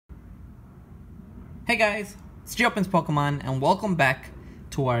Hey guys, it's G-Opens Pokemon and welcome back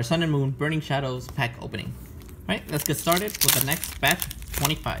to our Sun and Moon Burning Shadows pack opening. Alright, let's get started with the next batch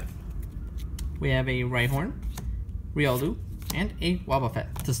 25. We have a Rhyhorn, Riolu, and a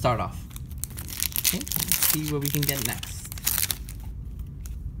Wobbuffet to start off. Okay, let's see what we can get next.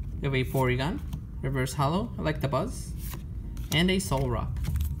 We have a Porygon, Reverse Hollow, Electabuzz, and a Solrock.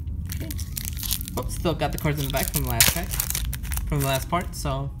 Okay. Oh, still got the cards in the back from the last pack, from the last part,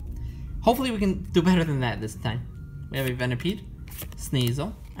 so hopefully we can do better than that this time. We have a Venipede,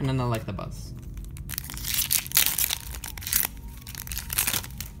 Sneasel, and an Electabuzz.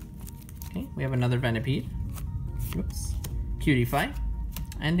 Okay, we have another Venipede, oops, Cutiefly,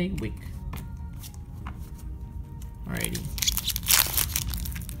 and a Weak. Alrighty.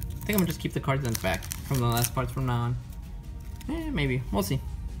 I think I'm gonna just keep the cards in the back from the last parts from now on. Maybe, we'll see.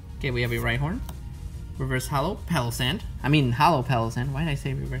 Okay, we have a Rhyhorn, Reverse Hollow Palossand. Hollow Palossand, why did I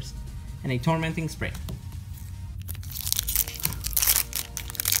say reverse? And a Tormenting Spray.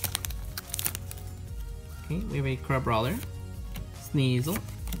 Okay, we have a Crabrawler, Sneasel,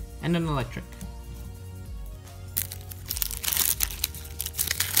 and an Electric.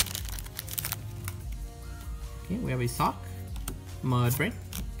 Okay, we have a Sock, Mudbray,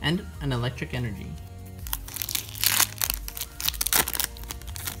 and an Electric Energy.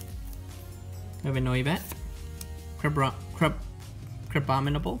 We have a Noibat,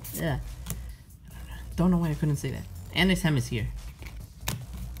 Crabominable, yeah. Don't know why I couldn't say that. And a Hemisphere.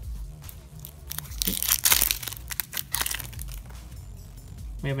 Okay.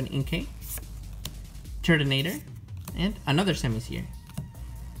 We have an Inkay, Turtonator, and another Hemisphere.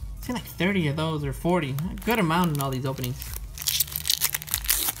 I've seen like 30 of those or 40. A good amount in all these openings.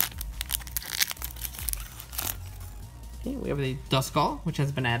 Okay, we have a Duskull, which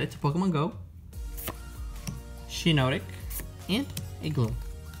has been added to Pokemon Go. Shiinotic, and a Gloom.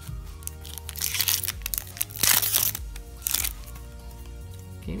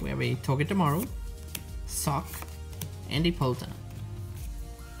 Okay, we have a Togedemaru, Sock, and a Polta.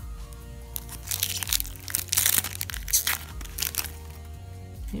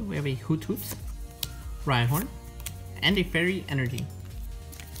 Okay, we have a Hoothoot, Rhyhorn, and a Fairy Energy.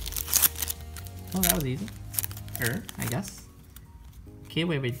 Oh, that was easy. I guess. Okay,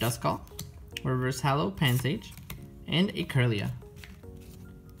 we have a Duskull, Reverse Hollow Pansage, and a Kirlia.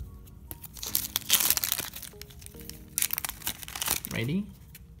 Ready?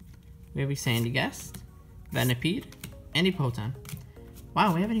 We have a Sandygast, Venipede, and a Potan.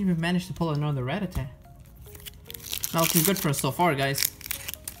 Wow, we haven't even managed to pull another Rattata. Not looking good for us so far, guys.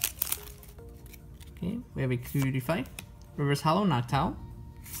 Okay, we have a Cutiefly, Reverse Hollow Noctowl,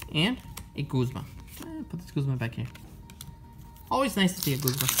 and a Guzma. Put this Guzma back here. Always nice to see a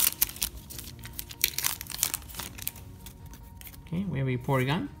Guzma. Okay, we have a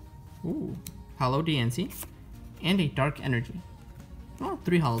Porygon, ooh, Hollow DNC, and a Dark Energy. Oh,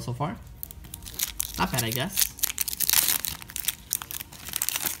 3 hollows so far. Not bad, I guess.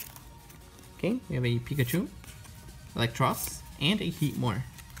 Okay, we have a Pikachu, Electros, and a Heatmor.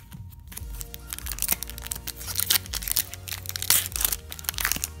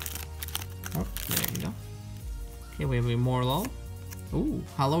 Oh, there we go. Okay, we have a Morlul, ooh,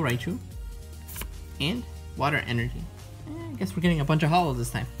 Hollow Raichu, and Water Energy. I guess we're getting a bunch of hollows this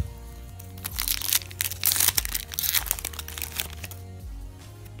time.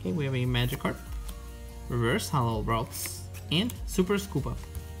 Okay, we have a Magikarp, Reverse Hollow Ralts, and Super Scoop Up.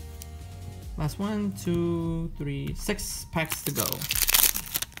 Last 1, 2, 3, 6 packs to go.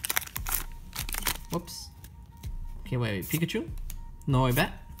 Whoops. Okay, we have a Pikachu,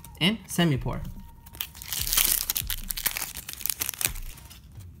 Noibat, and Semipour.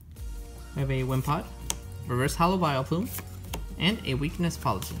 We have a Wimpod, Reverse Hollow Vileplume, and a Weakness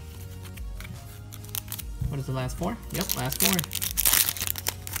Policy. What is the last 4? Yep, last 4.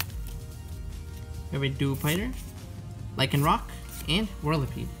 We have a Dewpider, Lycanroc, and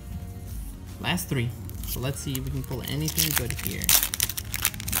Whirlipede. Last 3. So let's see if we can pull anything good here.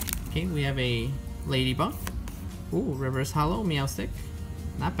 Okay, we have a Ladybug, ooh, Reverse Hollow Meowstic,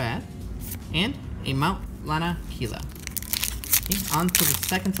 not bad, and a Mount Lanakila. Okay, on to the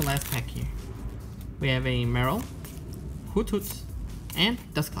second to last pack here. We have a Meryl, Hoothoot, and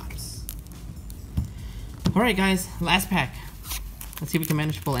Dusclops. Alright guys, last pack. Let's see if we can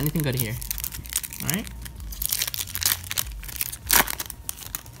manage to pull anything good here. Alright.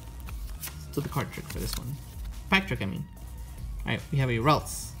 Let's do the card trick for this one. Pack trick, I mean. Alright, we have a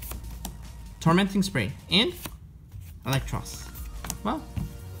Ralts, Tormenting Spray, and Electros. Well,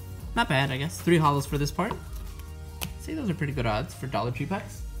 not bad, I guess. 3 hollows for this part. I'd say those are pretty good odds for Dollar Tree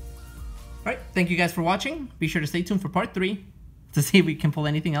packs. Alright, thank you guys for watching. Be sure to stay tuned for part 3 to see if we can pull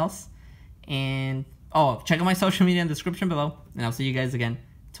anything else. And Oh, check out my social media in the description below, and I'll see you guys again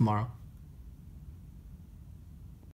tomorrow.